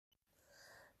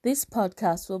This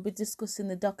podcast will be discussing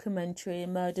the documentary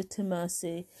Murder to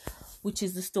Mercy, which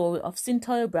is the story of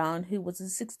Cyntoia Brown, who was a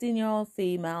 16-year-old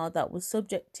female that was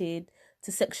subjected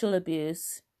to sexual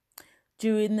abuse.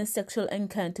 During the sexual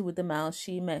encounter with the male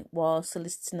she met while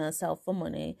soliciting herself for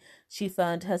money, she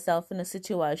found herself in a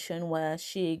situation where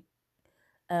she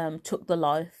took the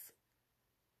life.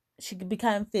 She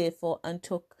became fearful and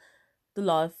took the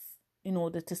life in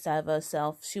order to save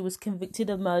herself. She was convicted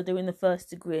of murder in the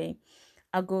first degree,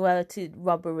 aggravated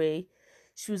robbery.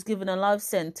 She was given a life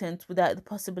sentence without the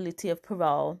possibility of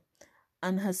parole,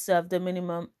 and has served a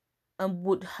minimum and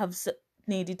would have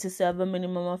needed to serve a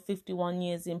minimum of 51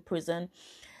 years in prison.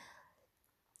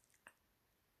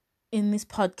 In this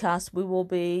podcast, we will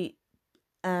be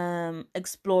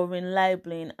exploring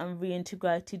labelling and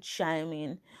reintegrated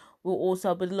shaming. We'll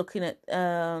also be looking at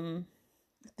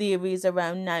theories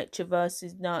around nature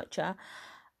versus nurture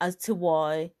as to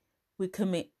why we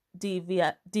commit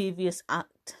devious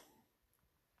act.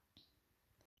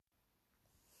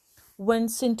 When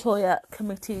Cyntoia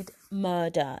committed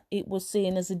murder, it was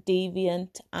seen as a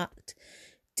deviant act.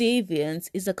 Deviance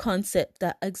is a concept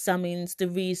that examines the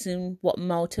reason what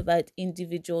motivates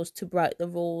individuals to break the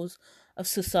rules of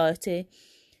society.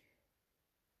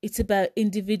 It's about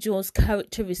individuals'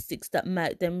 characteristics that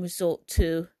make them resort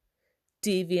to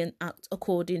deviant acts,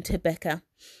 according to Becker.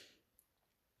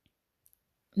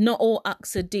 Not all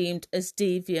acts are deemed as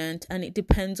deviant, and it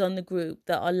depends on the group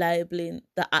that are labelling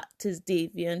the act as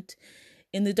deviant.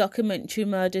 In the documentary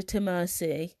Murder to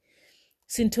Mercy,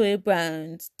 Cyntoia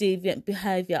Brown's deviant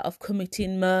behaviour of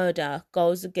committing murder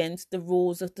goes against the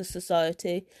rules of the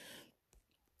society.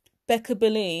 Becker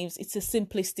believes it's a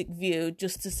simplistic view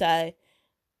just to say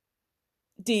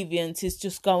deviance is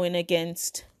just going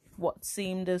against what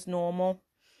seemed as normal.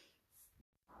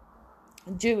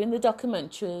 During the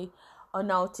documentary, I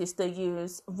noticed they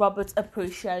use Robert's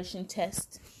appreciation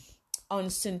test on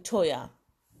Cyntoia,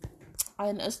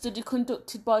 and a study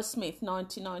conducted by Smith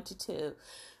 1992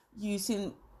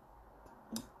 using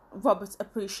Robert's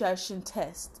appreciation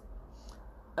test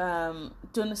done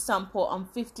a sample on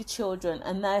 50 children,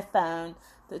 and they found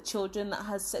that children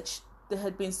that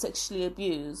had been sexually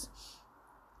abused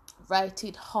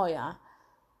rated higher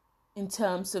in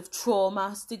terms of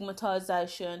trauma,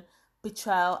 stigmatization,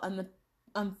 betrayal,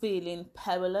 and feeling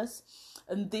powerless.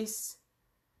 And this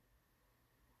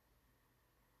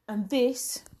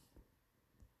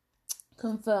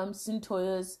confirms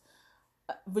Cyntoia's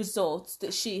results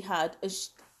that she had,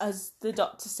 as the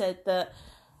doctor said, that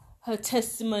her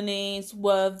testimonies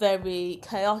were very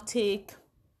chaotic.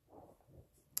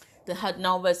 They had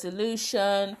no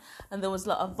resolution, and there was a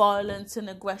lot of violence and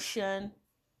aggression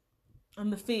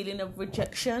and the feeling of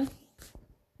rejection.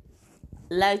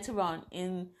 Later on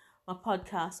in my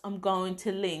podcast, I'm going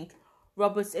to link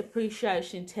Robert's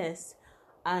appreciation test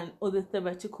and other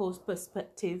theoretical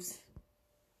perspectives.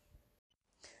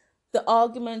 The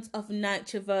argument of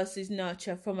nature versus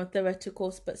nurture from a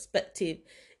theoretical perspective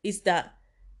is that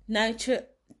nature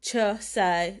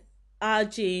say our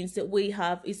genes that we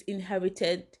have is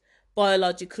inherited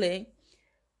biologically,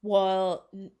 while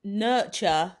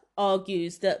nurture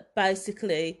argues that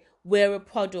basically we're a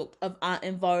product of our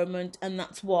environment, and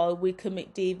that's why we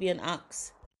commit deviant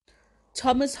acts.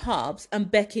 Thomas Hobbes and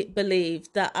Beckett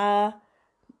believed that our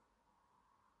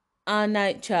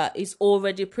nature is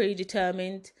already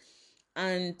predetermined,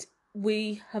 and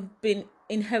we have been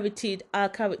inherited our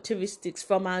characteristics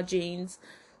from our genes.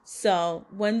 So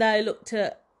when they looked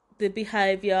at the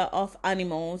behaviour of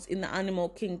animals in the animal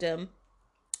kingdom,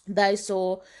 they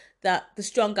saw that the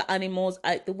stronger animals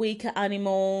ate the weaker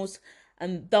animals,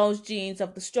 and those genes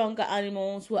of the stronger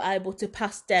animals were able to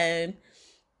pass down,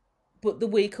 but the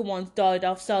weaker ones died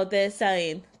off. So they're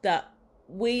saying that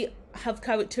we have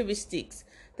characteristics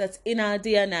that's in our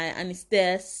DNA, and it's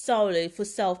there solely for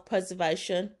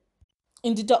self-preservation.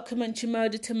 In the documentary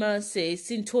Murder to Mercy,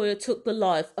 Cyntoia took the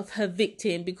life of her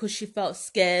victim because she felt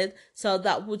scared, so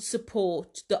that would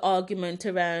support the argument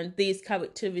around these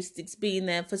characteristics being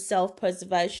there for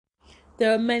self-preservation.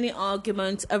 There are many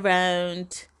arguments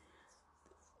around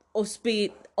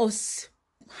us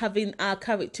having our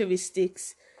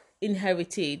characteristics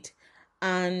inherited,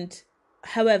 and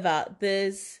however,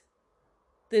 there's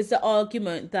the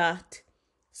argument that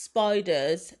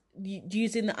spiders,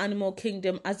 using the animal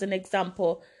kingdom as an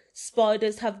example,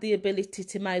 spiders have the ability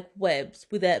to make webs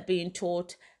without being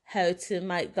taught how to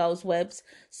make those webs.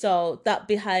 So that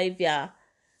behaviour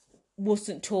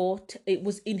wasn't taught, it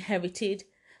was inherited,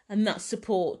 and that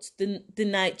supports the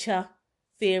nature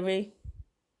theory.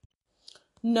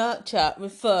 Nurture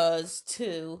refers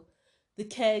to the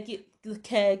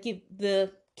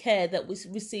care that we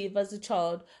receive as a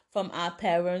child from our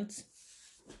parents.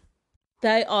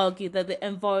 They argue that the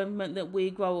environment that we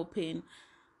grow up in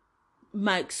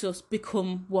makes us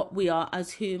become what we are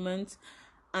as humans.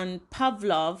 And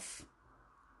Pavlov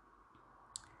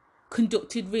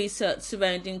conducted research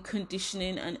surrounding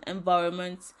conditioning and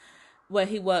environments where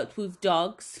he worked with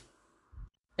dogs.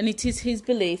 And it is his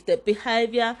belief that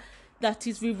behavior that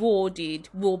is rewarded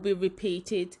will be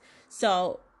repeated.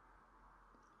 So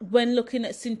when looking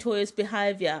at Cyntoia's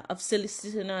behaviour of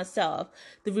soliciting herself,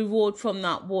 the reward from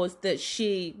that was that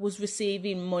she was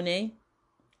receiving money.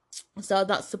 So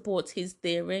that supports his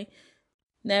theory.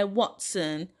 Now,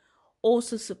 Watson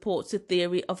also supports the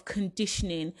theory of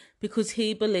conditioning because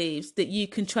he believes that you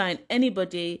can train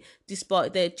anybody,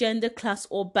 despite their gender, class,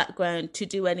 or background, to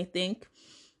do anything.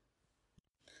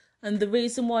 And the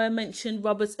reason why I mentioned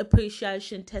Robert's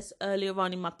appreciation test earlier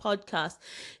on in my podcast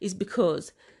is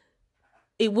because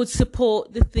it would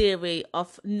support the theory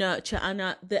of nurture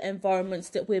and the environments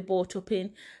that we're brought up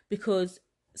in, because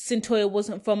Cyntoia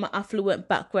wasn't from an affluent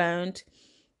background.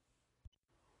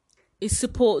 It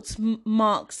supports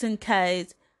Marx K,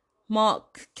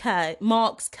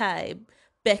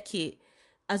 Beckett,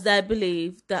 as they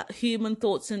believe that human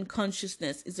thoughts and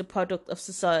consciousness is a product of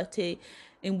society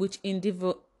in which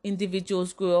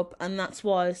individuals grew up, and that's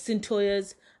why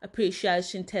Cyntoia's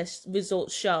appreciation test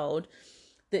results showed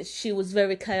that she was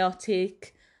very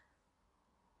chaotic.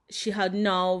 She had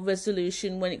no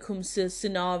resolution when it comes to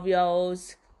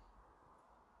scenarios.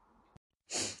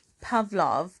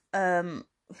 Pavlov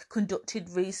conducted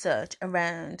research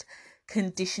around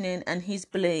conditioning, and his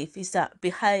belief is that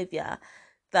behaviour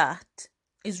that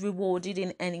is rewarded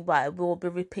in any way will be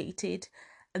repeated,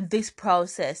 and this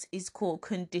process is called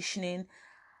conditioning.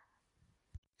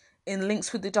 In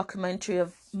links with the documentary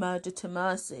of Murder to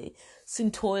Mercy,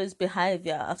 Cyntoia's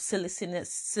behaviour of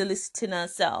soliciting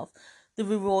herself, the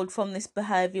reward from this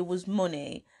behaviour was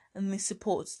money, and this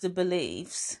supports the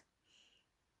beliefs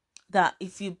that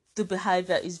if the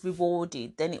behaviour is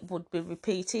rewarded, then it would be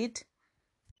repeated.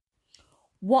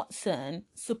 Watson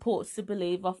supports the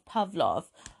belief of Pavlov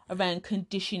around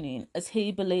conditioning, as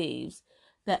he believes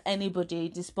that anybody,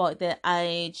 despite their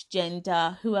age,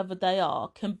 gender, whoever they are,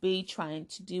 can be trained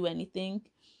to do anything.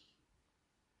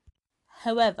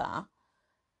 However,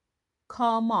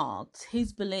 Karl Marx,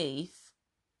 his belief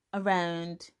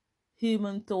around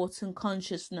human thoughts and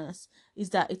consciousness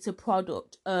is that it's a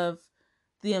product of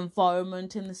the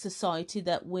environment and the society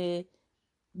that we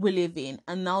live in,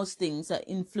 and those things are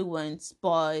influenced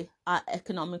by our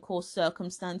economical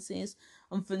circumstances.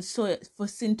 And for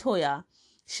Cyntoia,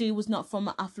 she was not from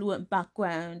an affluent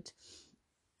background,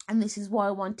 and this is why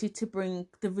I wanted to bring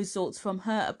the results from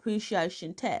her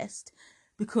appreciation test,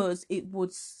 because it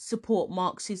would support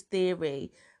Marx's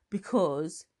theory,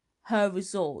 because her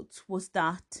result was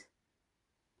that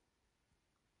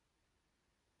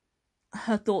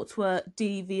her thoughts were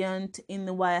deviant in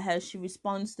the way how she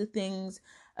responds to things,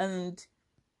 and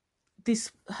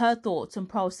her thoughts and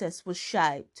process was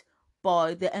shaped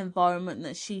by the environment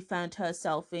that she found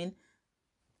herself in.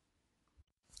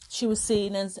 She was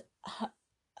seen as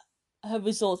her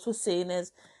results were seen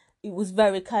as it was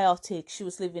very chaotic. She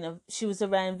was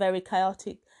around very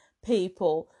chaotic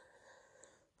people.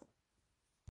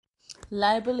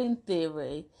 Labeling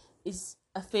theory is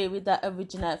a theory that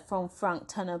originates from Frank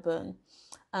Tannebaum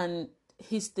and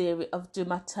his theory of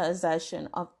dramatization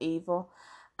of evil,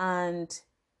 and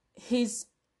his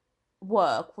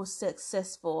work was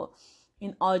successful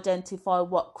in identifying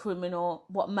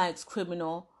what makes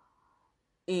criminal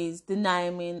is the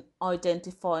naming,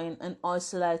 identifying and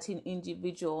isolating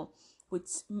individual, which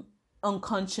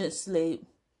unconsciously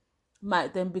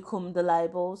make them become the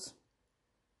labels.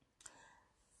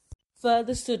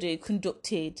 Further study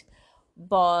conducted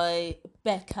by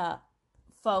Becker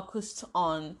focused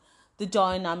on the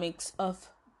dynamics of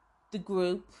the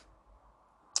group,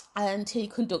 and he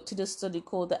conducted a study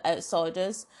called The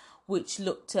Outsiders, which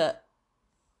looked at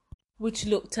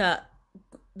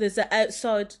there's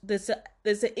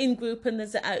an in group and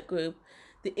there's an out group.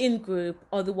 The in group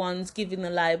are the ones giving the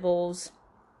labels.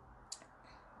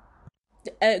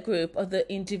 The out group are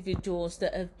the individuals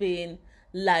that have been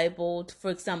labelled,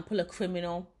 for example, a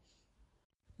criminal.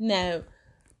 Now,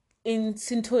 in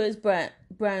Cyntoia's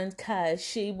Brown case,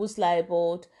 she was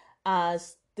labelled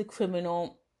as the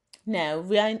criminal. Now,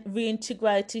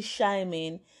 reintegrated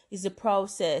shaming is a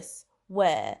process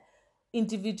where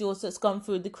individuals that's gone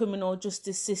through the criminal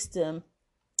justice system,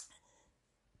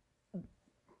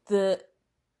 the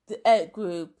out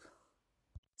group,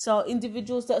 so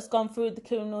individuals that's gone through the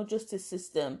criminal justice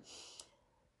system,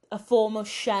 a form of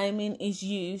shaming is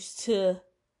used to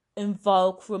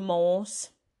invoke remorse,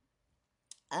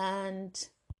 and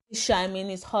shaming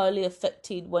is highly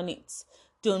affected when it's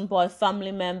done by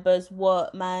family members,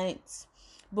 workmates.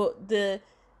 But there's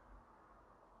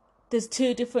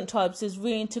two different types. There's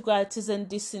reintegrators and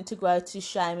disintegrators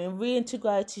shaming.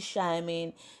 Reintegrators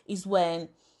shaming is when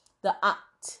the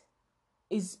act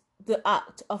is the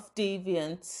act of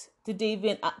deviance. The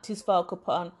deviant act is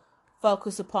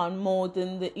focus upon more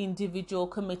than the individual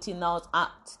committing those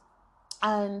acts.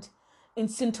 And in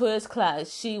Centoya's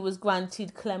case, she was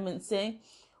granted clemency,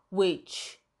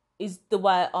 which is the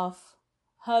way of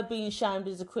her being shamed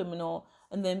as a criminal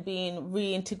and then being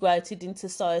reintegrated in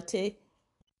society.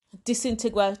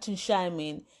 Disintegrating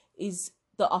shaming is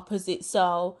the opposite.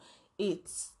 So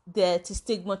it's there to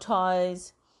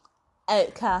stigmatize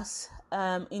outcast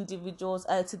individuals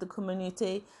out of the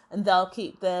community, and they'll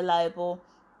keep their label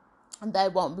and they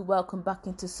won't be welcomed back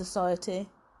into society.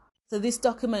 So this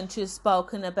documentary has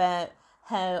spoken about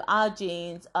how our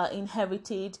genes are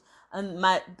inherited, and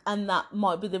that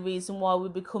might be the reason why we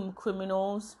become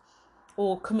criminals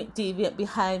or commit deviant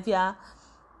behaviour.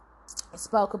 It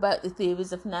spoke about the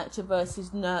theories of nature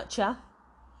versus nurture,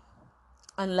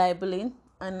 and labelling,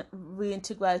 and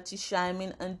reintegrated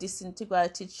shaming and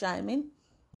disintegrated shaming.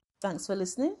 Thanks for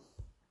listening.